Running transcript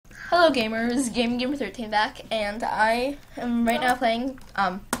Hello gamers, Cupcakgirl432 back, and I am right now playing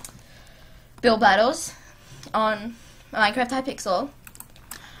build battles on Minecraft Hypixel.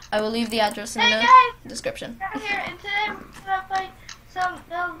 I will leave the address in the description. I'm here, and today I'm gonna play some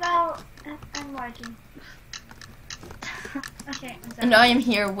build battle. I'm lagging. Okay, and I am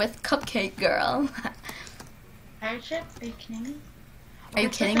here with Cupcake Girl. Pirate ship? Are you kidding me? Are you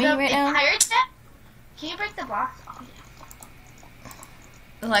kidding me right now? Pirate ship? Can you break the box? Oh, yeah.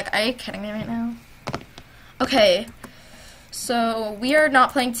 Like, are you kidding me right now? Okay, so we are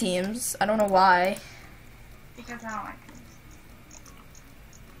not playing teams. I don't know why. Because I don't like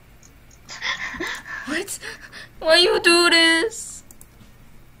teams. What? Why you do this?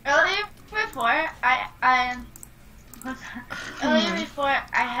 Earlier before I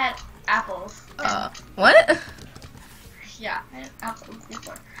had apples. What? Yeah, I had apples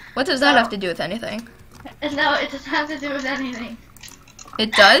before. What does that have to do with anything? No, it doesn't have to do with anything.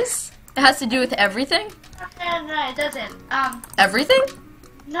 It does? It has to do with everything? No, it doesn't. Everything?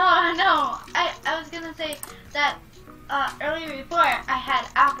 No. I was gonna say that earlier before I had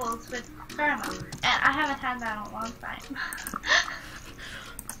apples with caramel, and I haven't had that in a long time.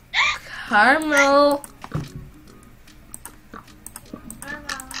 Caramel.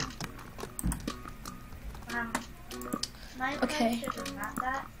 Okay. Is not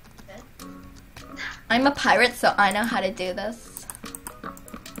that good. I'm a pirate, so I know how to do this.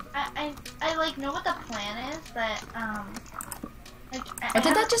 I like know what the plan is, but like What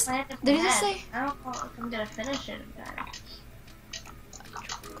did that just? Did you just say? I don't know if I'm gonna finish it.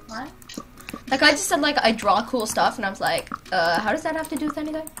 What? Like I just said, like I draw cool stuff, and I was like, how does that have to do with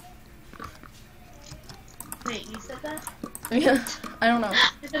anything? Wait, you said that? Yeah, I don't know.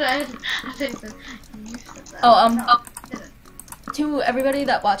 I said you said that. Oh, to everybody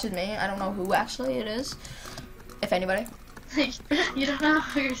that watches me, I don't know who actually it is, if anybody. You don't know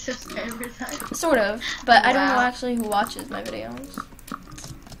who your subscribers are? Sort of, but I don't know Wow. actually who watches my videos.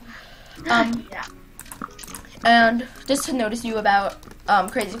 Yeah. And just to notice you about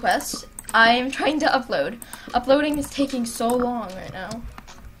Crazy Quest, I'm trying to upload. Uploading is taking so long right now.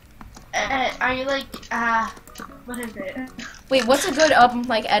 Are you like, what is it? Wait, what's a good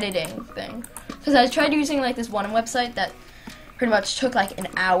like editing thing? Because I tried using like this one website that pretty much took like an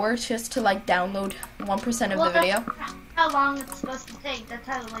hour just to like download 1% of the video. That's how long it's supposed to take. That's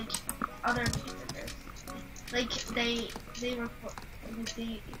how like other YouTubers, like they record.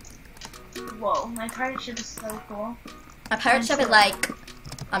 Whoa, my pirate ship is so cool. My pirate ship is like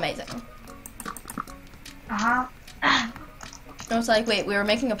amazing. I was like, wait, we were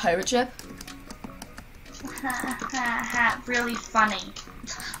making a pirate ship? Really funny.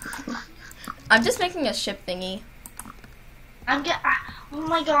 I'm just making a ship thingy. Oh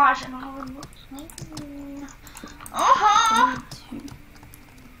my gosh! I don't know what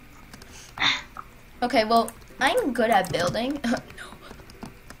Okay, well, I'm good at building.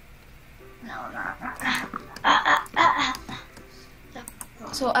 No, not.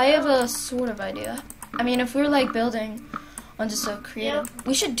 So I have a sort of idea. I mean, if we're like building on just a creative,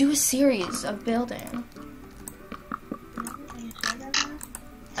 we should do a series of building.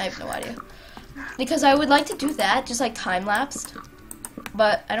 I have no idea. Because I would like to do that, just like time-lapsed.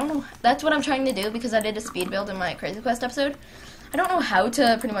 But I don't know. That's what I'm trying to do because I did a speed build in my Crazy Quest episode. I don't know how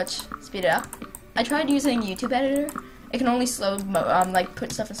to pretty much speed it up. I tried using YouTube editor. It can only like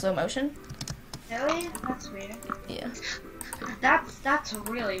put stuff in slow motion. Really? That's weird. Yeah. That's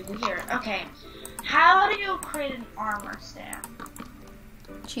really weird. Okay. How do you create an armor stand?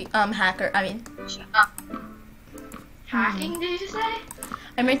 Hacker. I mean, Hacking, did you say?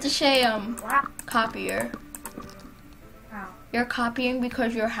 I meant to say Wow. copier. Oh. You're copying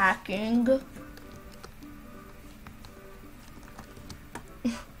because you're hacking.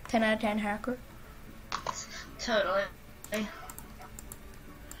 10 out of 10 hacker. Totally.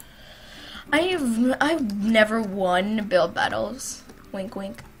 I've never won build battles. Wink,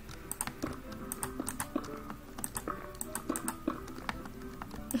 wink.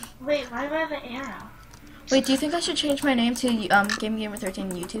 Wait, why do I have an arrow? Wait, do you think I should change my name to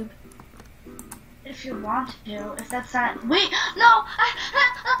Cupcakgirl432 YouTube? If you want to, if that's not. Wait, no!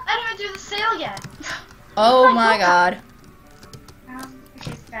 I didn't even do the sale yet. Oh my god.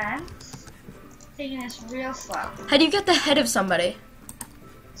 Okay, fence. Taking this real slow. How do you get the head of somebody?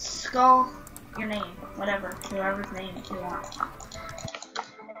 Skull, your name, whatever, whoever's name you want.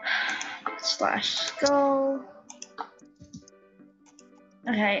 Slash skull.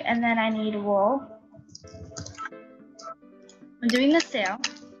 Okay, and then I need wool. I'm doing the sail.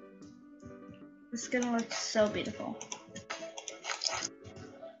 This is gonna look so beautiful.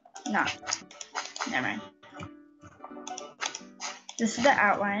 No, never mind. This is the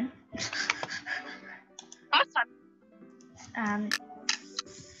outline. Awesome.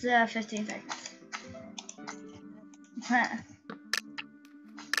 So 15 seconds.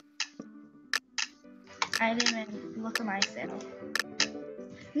 I didn't even look at myself.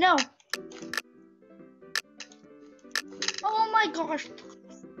 No! Oh my gosh!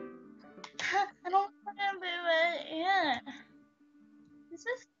 I don't remember it yet. Is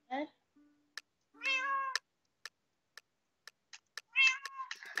this good?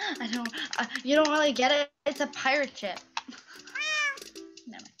 I don't. You don't really get it. It's a pirate ship.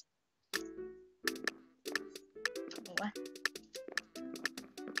 Never mind. What?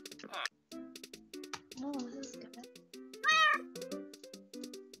 Oh, this is good.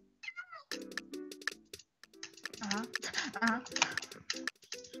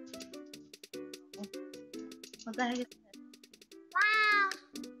 What the heck is this? Wow.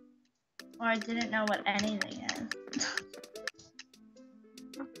 Or I didn't know what anything is.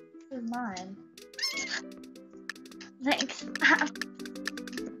 This is mine. Thanks.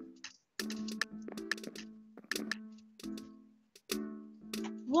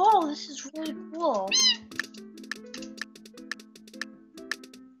 Whoa, this is really cool.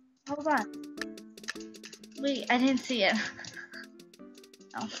 Hold on. Wait, I didn't see it.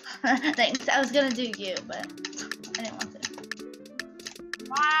 Oh, thanks. I was gonna do you, but I didn't want to.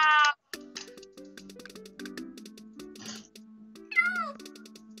 Wow.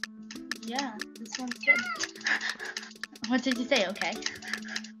 Yeah, this one's good. What did you say? Okay.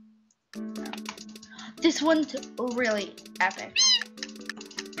 This one's really epic.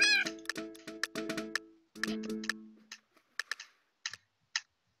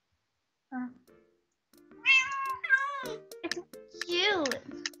 It's cute.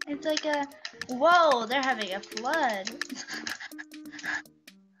 It's like a whoa. They're having a flood.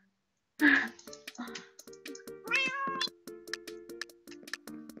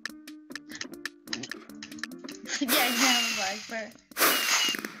 Yeah, you have a blackbird.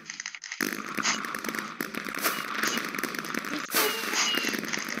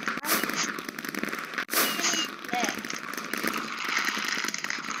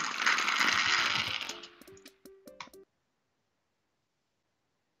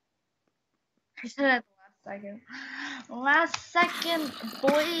 I said it at the last second. Last second,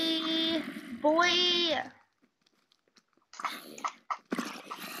 boy. Boy.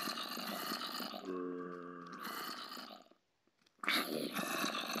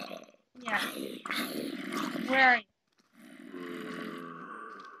 Yeah. Where are you?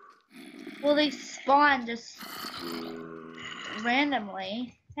 Well, they spawn just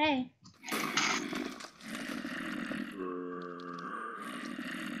randomly. Hey.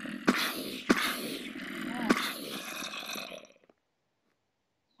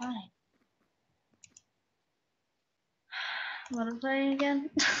 Fine. What am I playing again?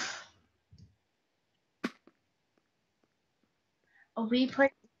 Oh, we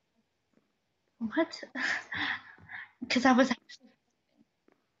played. What? Because I was actually.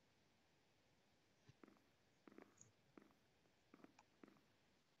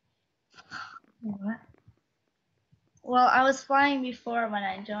 What? Well, I was flying before when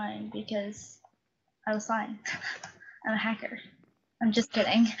I joined because I was flying. I'm a hacker. I'm just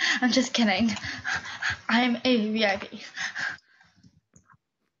kidding. I'm just kidding. I'm a VIP.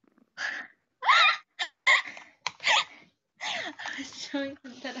 I was showing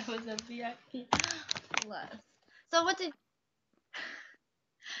them that I was a VIP plus. So what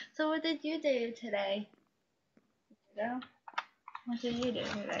did you do today? What did you do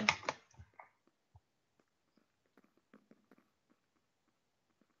today?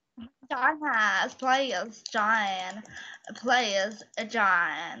 John has players. John players.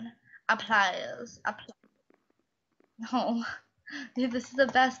 John. A players. A play. No, dude, this is the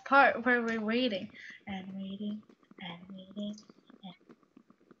best part where we're waiting and waiting and waiting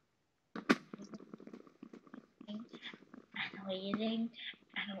and waiting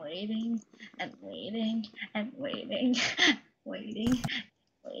and waiting and waiting and waiting, waiting,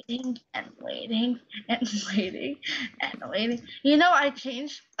 waiting and waiting and waiting and waiting. You know, I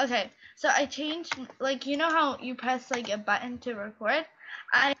changed. Okay, so I changed. Like, you know how you press like a button to record?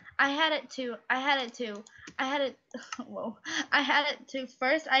 I had it to. Whoa. I had it to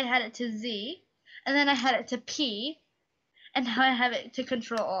first. I had it to Z, and then I had it to P, and now I have it to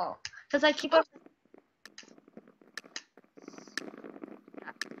Control Alt. Cause I keep on.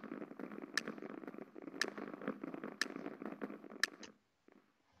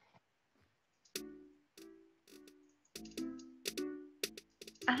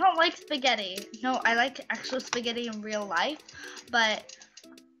 I don't like spaghetti. No, I like actual spaghetti in real life, but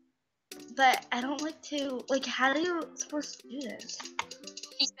but I don't like to, like, how are you supposed to do this?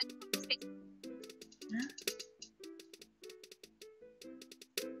 Huh?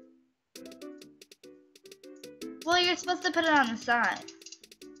 Well, you're supposed to put it on the side.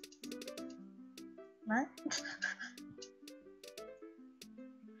 What?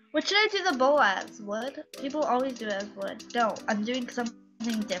 What should I do the bowl as? Wood? People always do it as wood. No, I'm doing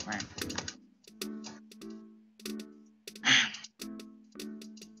something different.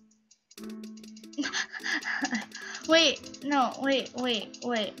 Wait, no, wait,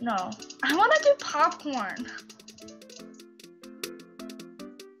 no. I want to do popcorn.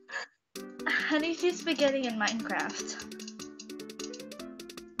 How do you do spaghetti in Minecraft?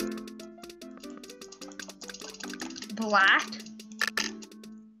 Black?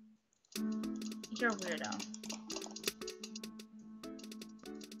 You're a weirdo.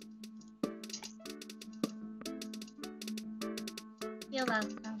 You're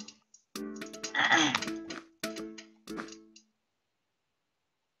welcome.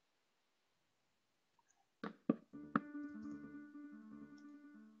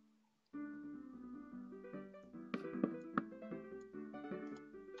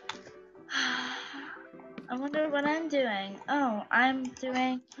 I wonder what I'm doing. Oh, I'm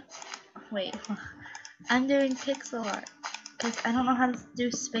doing. Wait, I'm doing pixel art because I don't know how to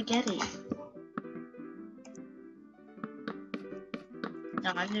do spaghetti.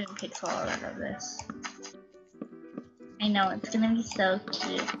 No, I'm doing pixel art of this. I know it's gonna be so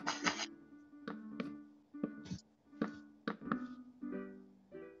cute.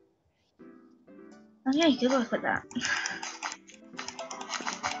 Oh yeah, good luck with that.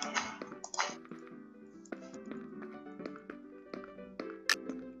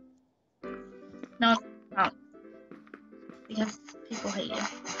 No, no, because people hate you.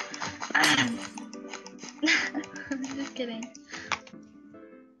 I'm just kidding.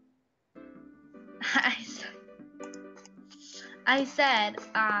 I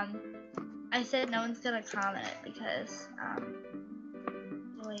said no one's gonna comment because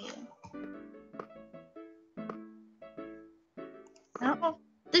wait. Oh,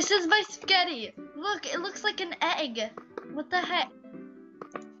 this is my spaghetti. Look, it looks like an egg. What the heck?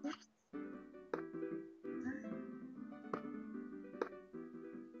 Oops.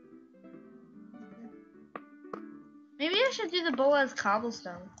 Maybe I should do the bowl as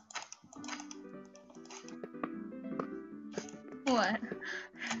cobblestone. What?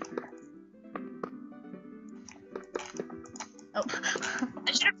 Oh.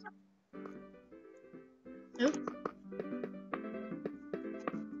 Oops.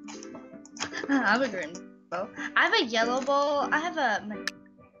 I have a green bowl. I have a yellow bowl. I have a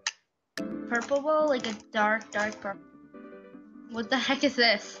purple bowl, like a dark purple. What the heck is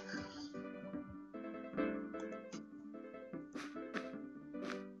this?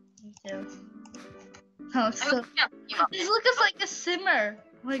 Me too. Oh, so this looks like a simmer.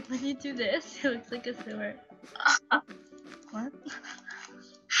 Like when you do this, it looks like a simmer. What?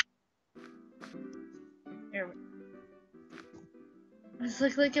 Here. This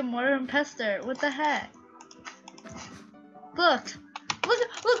looks like a mortar and pestle. What the heck? Look, what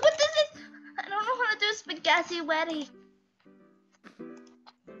this is? I don't know how to do spaghetti weddy.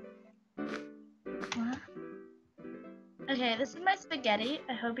 What? Okay, this is my spaghetti.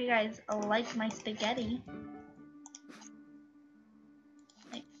 I hope you guys like my spaghetti.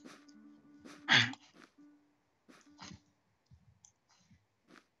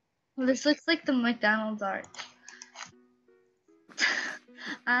 This looks like the McDonald's art.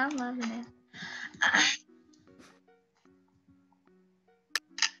 I'm loving it.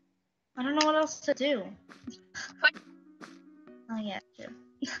 I don't know what else to do. Oh yeah, true.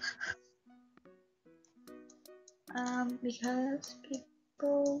 Because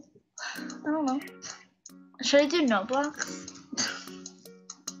people, I don't know. Should I do no blocks?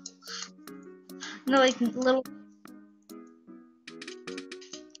 No, like little.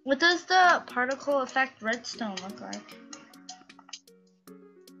 What does the particle effect redstone look like?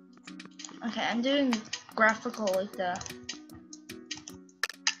 Okay, I'm doing graphical like that.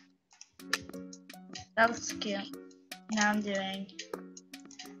 That looks cute. Now I'm doing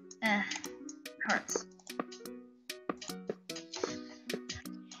hearts.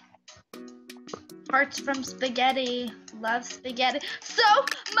 Hearts from spaghetti. Love spaghetti so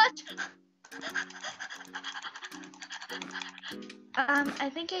much. I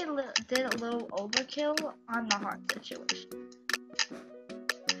think I did a little overkill on the heart situation.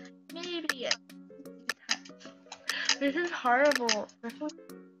 Maybe. This is horrible.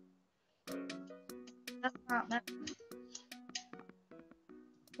 That's not meant.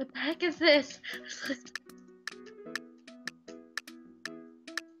 What the heck is this?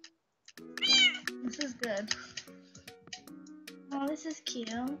 good. Oh, this is cute.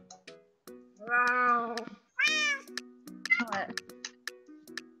 Wow. What?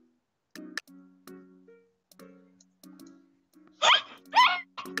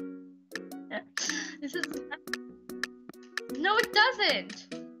 This is. No, it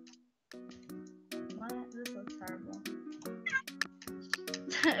doesn't. What? This looks horrible.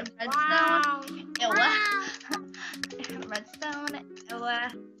 Redstone. Ew. Wow. Redstone. Ew.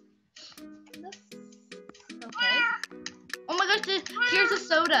 Okay. Oh my gosh, here's a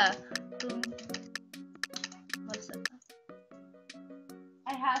soda. Boom. What's soda?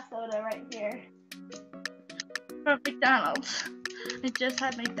 I have soda right here. From McDonald's. I just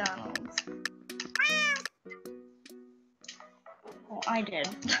had McDonald's. Oh, I did.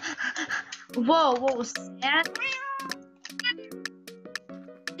 Whoa, what was that?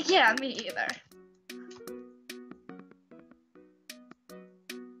 Yeah, me either.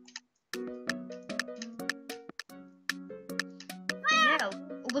 Yeah,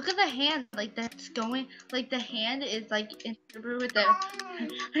 look at the hand, like that's going, like the hand is like interpreted with the,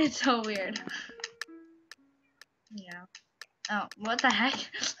 it's so weird. Yeah. Oh, what the heck?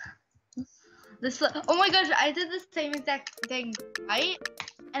 This, oh my gosh, I did the same exact thing, right?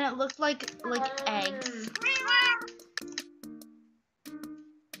 And it looked like eggs.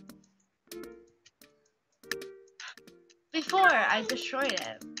 Before I destroyed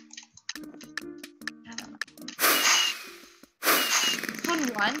it. I don't know. This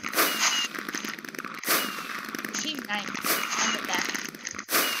one won. Team 9 on the back.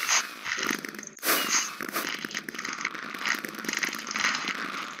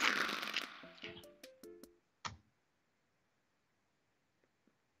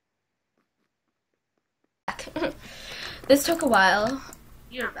 This took a while.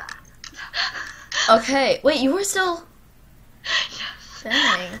 You're back. Okay, wait, you were still.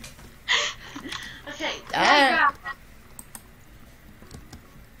 Dang. Okay. Ah.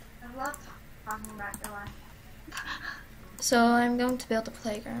 I love talking about your life. So I'm going to build a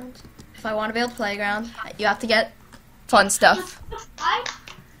playground. If I want to build a playground, you have to get fun stuff.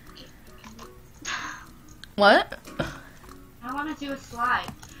 What? I want to do a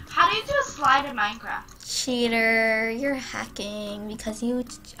slide. How do you do a slide in Minecraft? Cheater, you're hacking because you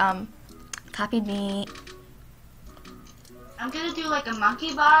copied me. I'm gonna do like a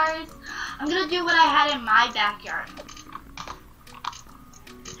monkey bars. I'm gonna do what I had in my backyard.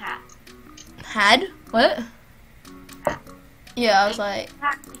 Had? What? Yeah, I was like.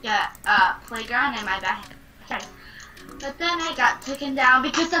 I had a playground in my backyard. But then I got taken down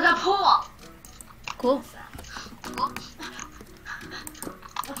because of the pool. Cool.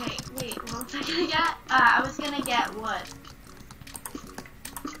 Okay, wait, what was I gonna get? I was gonna get wood.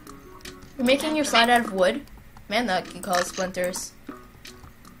 You're making your slide out of wood? Man, that could cause splinters.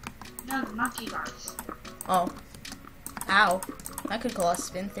 No, the monkey bars. Oh. Ow. That could cause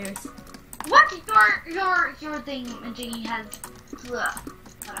splinters. What? Your thing, Jingy has. Ugh,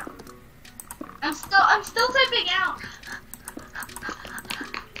 whatever. I'm still typing out.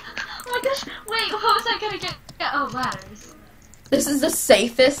 Oh my gosh! Wait, what was I gonna get? Oh, ladders. This is the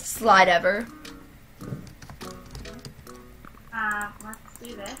safest slide ever. Let's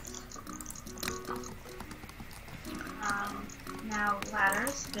do this. Now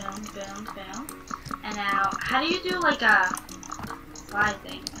ladders, boom, boom, boom. And now, how do you do like a slide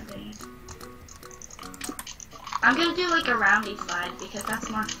thing? I'm gonna do like a roundy slide because that's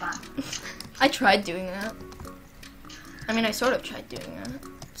more fun. I tried doing that. I mean, I sort of tried doing that.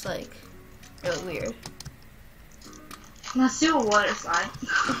 It's like really weird. Let's do a water slide.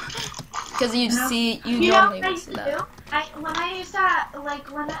 Because you see, you know normally what I would used see to that. do? When I used to, like,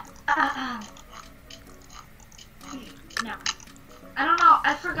 no. I don't know,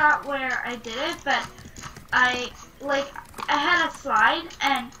 I forgot where I did it, but I had a slide,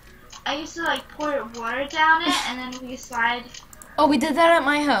 and I used to, like, pour water down it, and then we slide. Oh, we did that at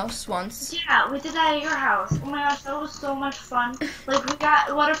my house once. Yeah, we did that at your house. Oh my gosh, that was so much fun. Like, we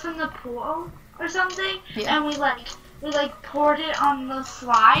got water from the pool or something, Yeah. and we poured it on the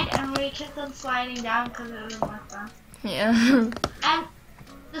slide, and we kept on sliding down because it was more fun. Yeah. And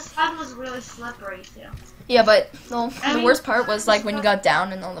the slide was really slippery too. Yeah, but the worst part was like when you got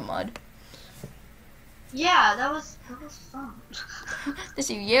down in all the mud. Yeah, that was fun.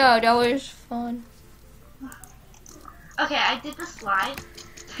 Yeah, that was fun. Okay, I did the slide.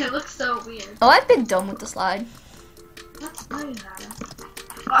 It looks so weird. Oh, I've been done with the slide. Let's do that.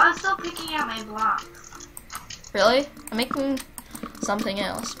 Well, I'm still picking out my blocks. Really? I'm making something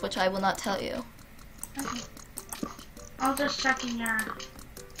else, which I will not tell you. Okay. I'll just check in your.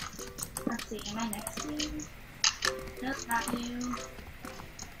 Let's see, am I next to you? Nope, not you.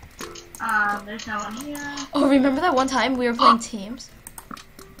 There's no one here. Oh, remember that one time we were playing teams?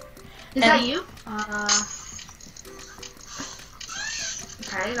 Is that you?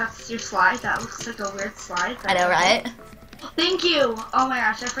 Okay, that's your slide. That looks like a weird slide. I know, right? Thank you! Oh my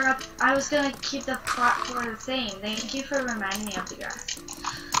gosh, I forgot. I was gonna keep the platform the same. Thank you for reminding me of the grass.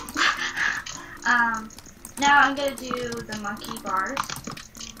 Now I'm gonna do the monkey bars.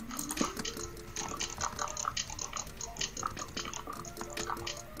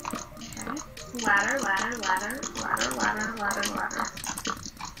 Okay. Ladder, ladder, ladder, ladder, ladder, ladder, ladder.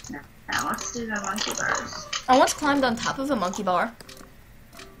 Now let's do the monkey bars. I once climbed on top of a monkey bar.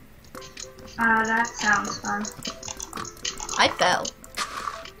 That sounds fun. I fell.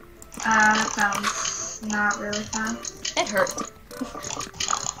 That sounds not really fun. It hurt.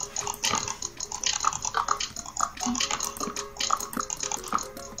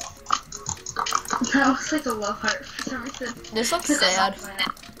 That looks like a love heart for some reason. This looks sad.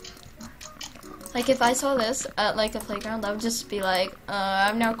 Like if I saw this at like a playground, I would just be like,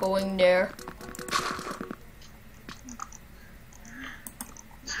 I'm not going there.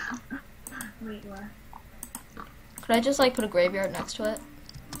 Wait, what? Could I just like put a graveyard next to it?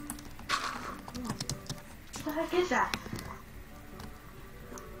 What the heck is that?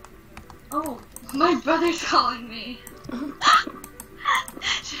 Oh, my brother's calling me.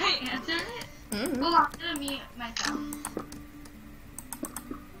 Should I answer it? Mm-hmm. Well, I'm gonna mute myself.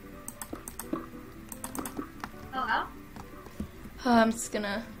 Hello? I'm just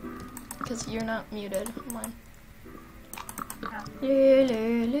gonna, because you're not muted. Mine. Oh.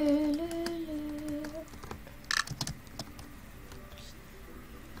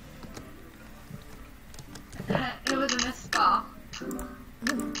 It was a missed ball.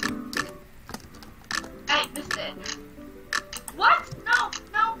 I missed it. What? No,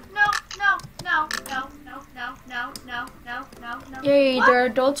 no, no, no, no, no, no, no, no, no, no, no, no. Yay, What? there are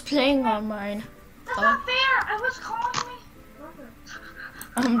adults playing on mine. That's not fair. I was calling me.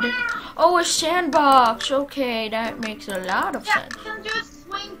 Oh, a sandbox. Okay, that makes a lot of Yeah, sense. I'm gonna do a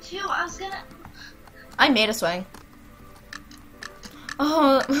swing too. I was gonna. I made a swing.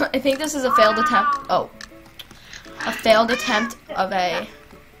 Oh, I think this is a failed attempt. Oh. A failed attempt of a...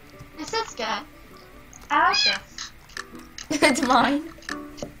 This is good. I like this. It's mine.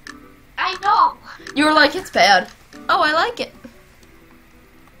 I know. You were like, it's bad. Oh, I like it.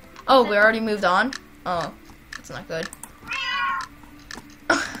 Oh, we already moved on? Oh, that's not good.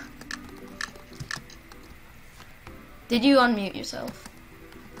 Did you unmute yourself?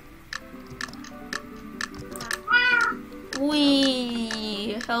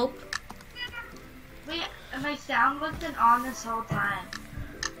 Wee, help. Wait, my sound wasn't on this whole time.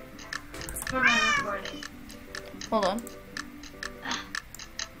 For my recording. Hold on.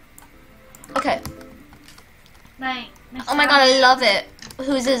 Okay. My Oh my god, I love it.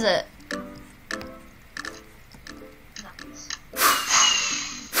 Whose is it?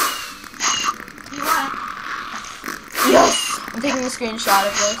 You won. Yes! I'm taking a screenshot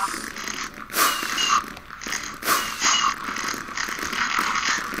of this.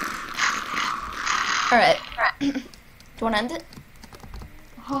 Alright. Do you want to end it?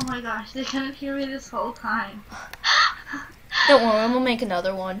 Oh my gosh, they couldn't hear me this whole time. Don't worry, we'll make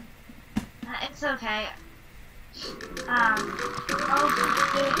another one. It's okay. I'll do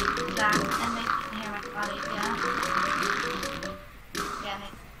that and they can hear my audio. Yeah,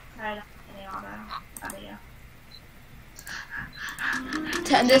 sorry, any audio.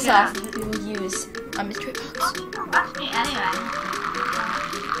 To end this off, we will use a mystery box. Watch me anyway.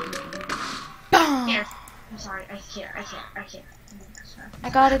 Boom! Here. I'm sorry, I can't. I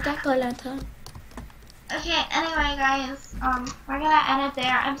got it, Declan. Okay, anyway guys, we're gonna end it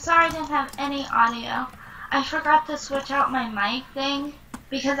there. I'm sorry I didn't have any audio. I forgot to switch out my mic thing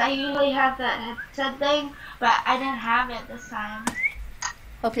because I usually have the headset thing, but I didn't have it this time.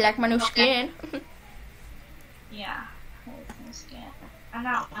 Hope you like my new skin. Yeah, it's my skin. I'm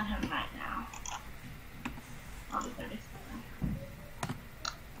not on him right now. I'll be 37.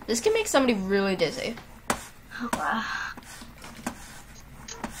 This can make somebody really dizzy. Wow.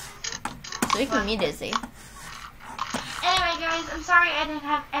 It's making me dizzy. Anyway guys, I'm sorry I didn't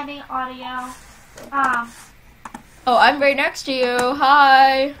have any audio. Oh, I'm right next to you.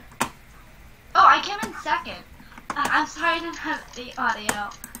 Hi. Oh, I came in second. I'm sorry I didn't have the audio.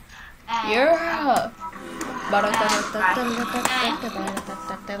 And, Yeah. I'm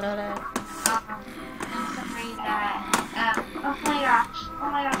sorry that, oh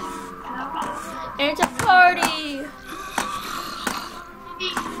my gosh. It's a party.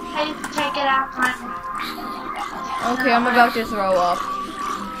 Hey, check it out. Okay, I'm about to throw up.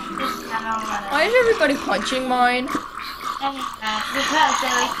 Why is everybody punching mine? Because they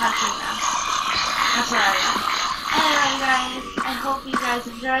like punching them. That's alright. Anyway, guys, I hope you guys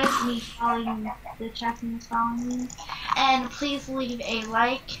enjoyed me following the chapter following me. And please leave a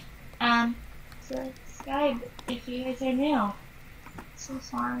like and subscribe if you guys are new. So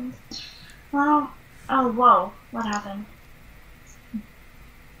sorry. Well, oh, whoa, what happened?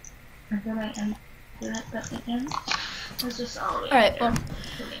 Did I end it again? It's just all the way Alright, there.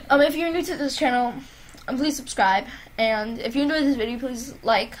 well, if you're new to this channel, please subscribe. And if you enjoyed this video, please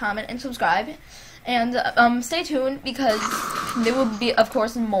like, comment, and subscribe. And stay tuned because there will be, of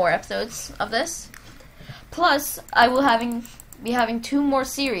course, more episodes of this. Plus, I will be having 2 more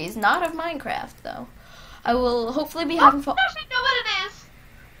series, not of Minecraft though. I will hopefully be having. I actually know what it is.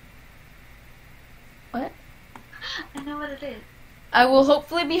 What? I know what it is. I will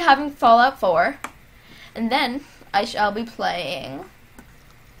hopefully be having Fallout 4, and then I shall be playing.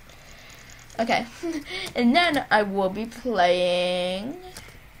 Okay, and then I will be playing